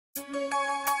I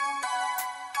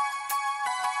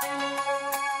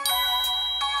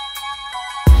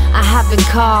have been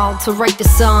called to write the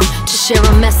song, to share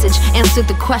a message, answer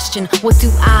the question, what do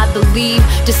I believe?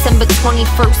 December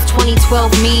 21st,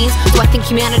 2012 means, do I think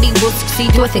humanity will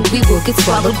succeed? Do I think we will get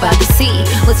swallowed by the sea?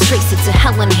 Let's trace it to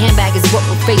hell in a handbag is what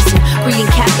we're facing. Greed and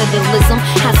capitalism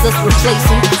has us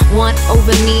replacing want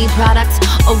over need products,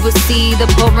 oversee the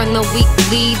poor and the weak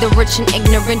lead, the rich and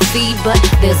ignorant feed. But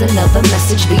there's another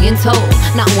message being told,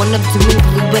 not one of doom and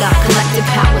gloom, but our collective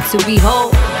power to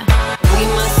behold. We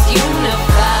must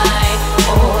unify,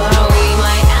 or we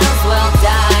might as well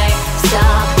die.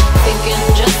 Stop thinking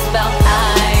just about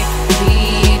I.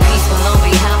 Be peaceful on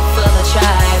behalf of the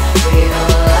tribe.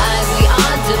 Realize we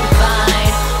are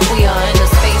divine. We are in the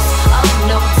space of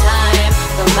no time.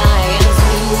 The Mayans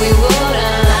knew we would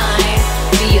align.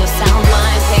 Be your sound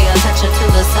mind, pay attention to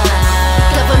the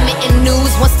sign. Government and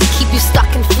news wants to keep you stuck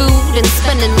in food and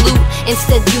spending loot.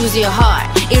 Instead, use your heart.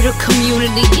 It'll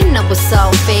community, you know it's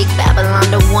all fake. Babylon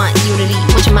don't want unity.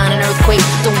 Want your mind an earthquake,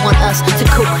 don't want us to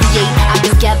co-create. I've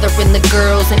been gathering the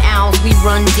girls and owls, we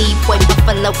run deep. White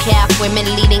buffalo calf, women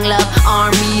leading love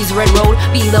armies. Red road,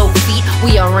 below feet,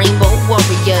 we are rainbow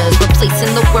warriors.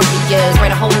 Replacing the warriors,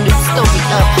 write a whole new story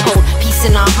up. Hold peace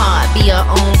in our heart, be our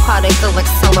own particle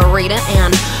accelerator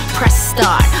and press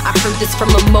start. I heard this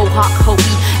from a Mohawk,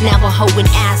 Hopi, Navajo and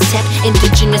Aztec.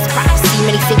 Indigenous prophecy,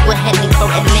 many say we're heading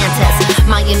for Atlantis.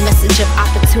 Mayan message of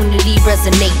opportunity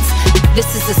resonates.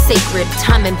 This is a sacred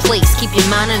time and place. Keep your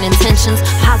mind and intentions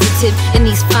positive in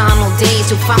these final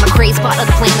days. You'll find the crazy part of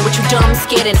the plan which you dumb,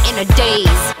 scared, and inner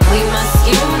days. We must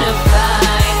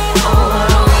unify, or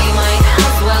we might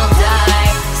as well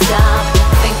die. Stop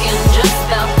thinking just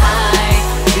about I.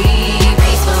 Be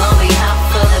peaceful on behalf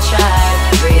of the tribe.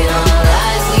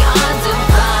 Realize we are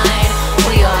divine.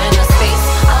 We are in the space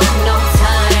of no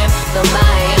time. The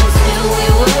Mayans knew we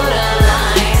would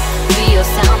align. Be your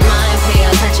sound mind, pay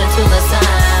attention to the sign.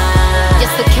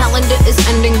 Yes, the calendar is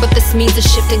ending, but this means a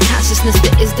shift in consciousness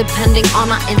that is depending on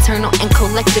our internal and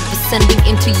collective ascending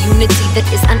into unity that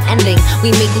is unending. We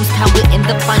may lose power in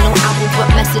the final hour. What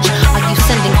message are you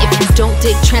sending? If you don't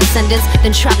dig transcendence,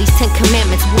 then try these 10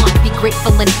 commandments. 1. Be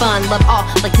grateful and fun, love all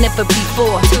like never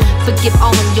before. 2. Forgive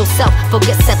all in yourself,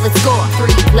 forget, set, let's go. 3.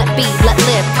 Let be, let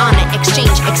live, honor,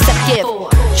 exchange, accept, give.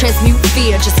 4. Transmute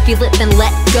fear, just feel it, then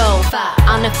let go. 5.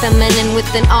 Honor feminine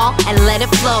within all and let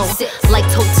it flow. 6. Like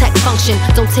Toltec function,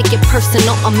 don't take it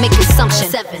personal or make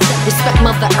assumptions. 7. Respect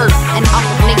Mother Earth and all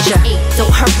of nature. 8.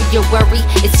 Don't hurry or worry,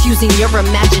 it's using your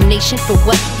imagination for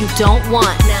what you don't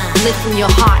want. 9. Live from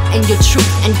your heart and your truth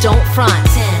and don't front.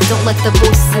 10. Don't let the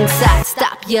voices inside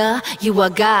stop ya, you are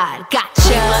God, gotcha.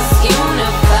 We must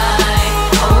unify,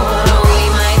 or we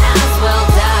might as well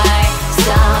die.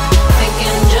 Stop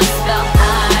thinking just about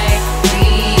I.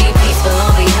 Be peaceful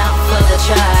on behalf of the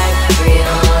tribe.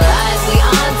 Realize we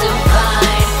are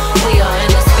divine. We are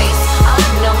in the space of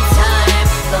no time.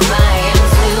 The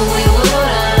Mayans knew we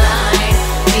would align.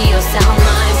 Be your sound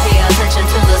mind, pay attention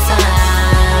to the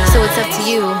sign. So it's up to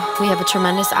you. We have a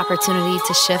tremendous opportunity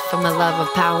to shift from the love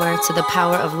of power to the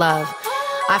power of love.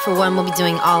 I, for one, will be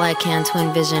doing all I can to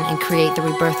envision and create the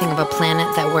rebirthing of a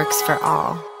planet that works for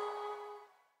all.